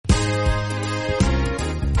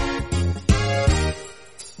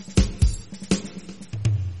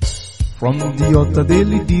From the altar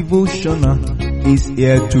daily devotional is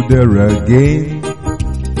here to there again.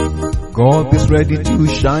 God is ready to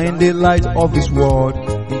shine the light of His word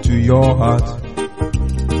into your heart.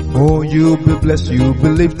 Oh, you'll be blessed, you'll be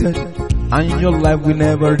lifted, and your life will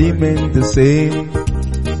never remain the same.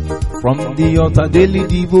 From the altar daily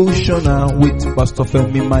devotional with Pastor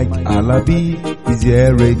Femi Mike Alabi is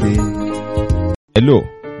here again. Hello,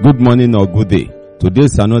 good morning or good day. Today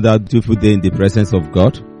is another beautiful day in the presence of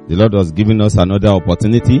God. The Lord has given us another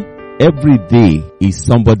opportunity. Every day is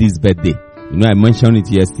somebody's birthday. You know, I mentioned it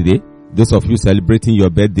yesterday. Those of you celebrating your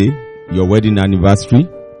birthday, your wedding anniversary,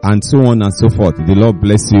 and so on and so forth. The Lord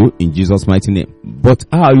bless you in Jesus' mighty name. But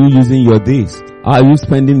how are you using your days? How are you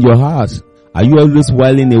spending your hours? Are you always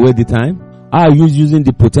whiling away the time? How are you using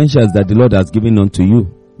the potentials that the Lord has given unto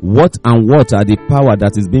you? What are the power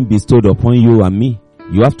that is being bestowed upon you and me?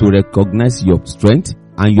 You have to recognize your strength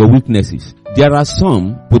and your weaknesses. There are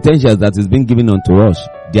some potentials that is being given unto us.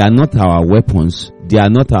 They are not our weapons. They are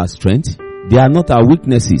not our strength. They are not our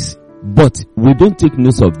weaknesses. But we don't take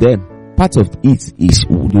note of them. Part of it is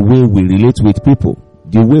the way we relate with people,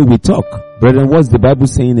 the way we talk. Brethren, what's the Bible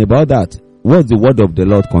saying about that? What's the word of the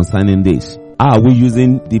Lord concerning this? How are we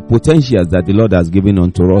using the potentials that the Lord has given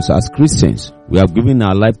unto us as Christians? We have given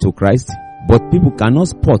our life to Christ, but people cannot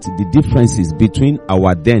spot the differences between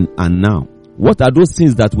our then and now. What are those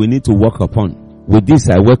things that we need to work upon? With this,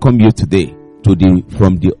 I welcome you today to the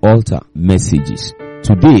From the Altar messages.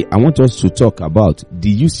 Today, I want us to talk about the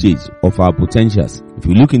usage of our potentials. If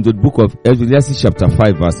you look into the book of Ecclesiastes chapter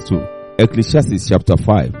 5 verse 2, Ecclesiastes chapter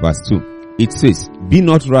 5 verse 2, it says, "Be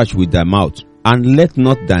not rash with thy mouth, and let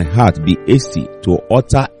not thy heart be hasty to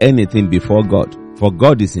utter anything before God. For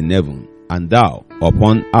God is in heaven, and thou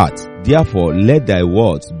upon earth. Therefore let thy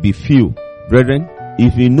words be few." Brethren,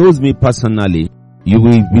 if you knows me personally, you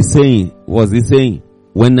will be saying, what's he saying?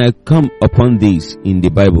 When I come upon this in the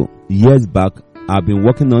Bible, years back, I've been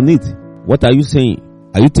working on it. What are you saying?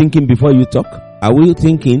 Are you thinking before you talk? Are we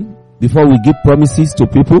thinking before we give promises to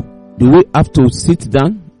people? Do we have to sit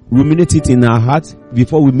down, ruminate it in our heart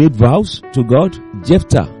before we made vows to God?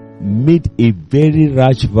 Jephthah made a very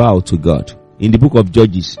rash vow to God. In the book of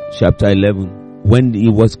Judges, chapter 11, when he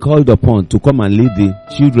was called upon to come and lead the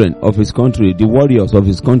children of his country, the warriors of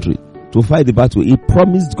his country, to fight the battle, he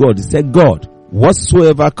promised God, he said, "God,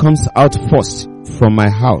 whatsoever comes out first from my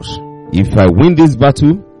house, if I win this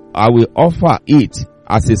battle, I will offer it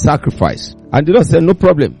as a sacrifice." And the Lord said, "No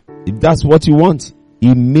problem. If that's what you want."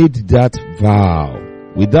 He made that vow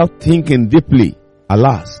without thinking deeply.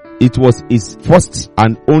 Alas, it was his first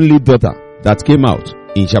and only daughter that came out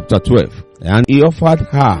in chapter 12. And he offered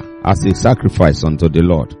her as a sacrifice unto the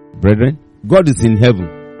Lord. Brethren, God is in heaven.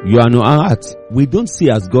 You are on earth. We don't see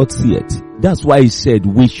as God seeth. That's why he said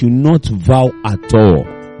we should not vow at all.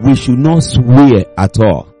 We should not swear at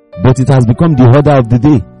all. But it has become the order of the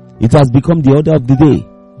day. It has become the order of the day.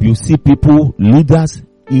 You see people, leaders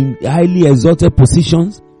in highly exalted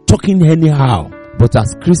positions, talking anyhow. But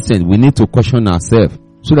as Christians, we need to caution ourselves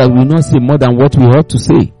so that we will not say more than what we ought to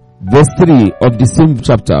say. Verse 3 of the same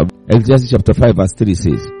chapter, Ecclesiastes chapter 5 verse 3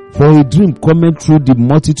 says, "For a dream cometh through the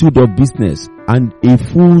multitude of business, and a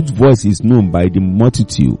fool's voice is known by the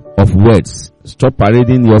multitude of words." Stop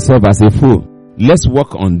parading yourself as a fool. Let's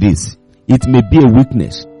work on this. It may be a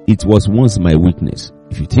weakness. It was once my weakness.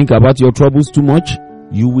 If you think about your troubles too much,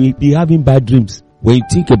 you will be having bad dreams. When you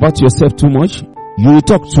think about yourself too much, you will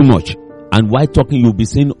talk too much. And while talking, you'll be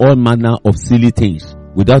saying all manner of silly things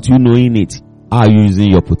without you knowing it. How are you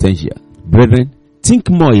using your potential? Brethren, think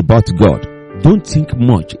more about God. Don't think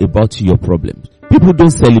much about your problems. People don't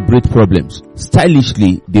celebrate problems.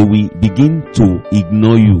 Stylishly, they will begin to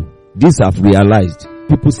ignore you. This I've realized.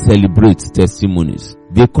 People celebrate testimonies.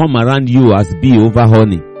 They come around you as bee over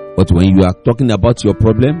honey. But when you are talking about your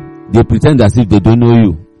problem, they pretend as if they don't know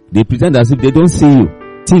you. They pretend as if they don't see you.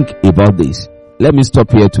 Think about this. Let me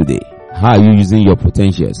stop here today. How are you using your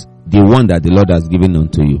potentials? The one that the Lord has given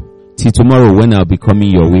unto you. Till tomorrow when I'll be coming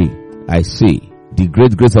your way, I say, the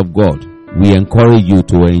great grace of God, we encourage you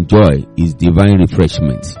to enjoy His divine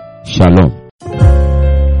refreshment. Shalom.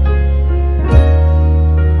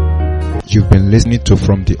 You've been listening to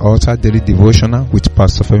From the Altar Daily Devotional with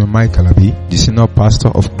Pastor Femi Mike Alabi, the Senior Pastor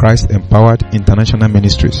of Christ Empowered International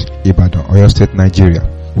Ministries, Ibadan, Oyo State, Nigeria.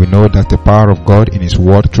 We know that the power of God in His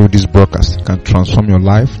Word through this broadcast can transform your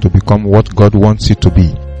life to become what God wants you to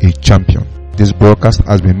be, a champion. This broadcast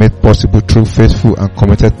has been made possible through faithful and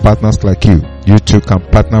committed partners like you. You too can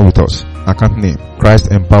partner with us. Account name,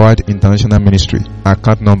 Christ Empowered International Ministry.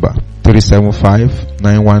 Account number,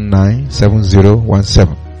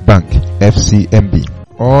 375-919-7017. Bank, FCMB.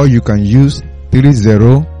 Or you can use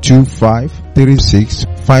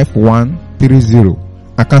 3025365130.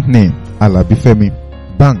 Account name Alabi Femi.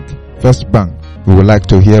 Bank First Bank. We would like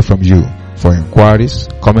to hear from you. For inquiries,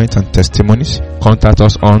 comments and testimonies, contact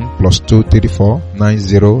us on +234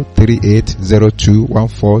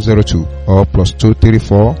 9038021402 or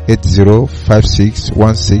 +234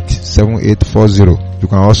 8056167840. You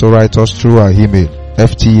can also write us through our email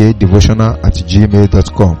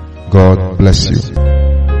ftadevotional@gmail.com. God bless you.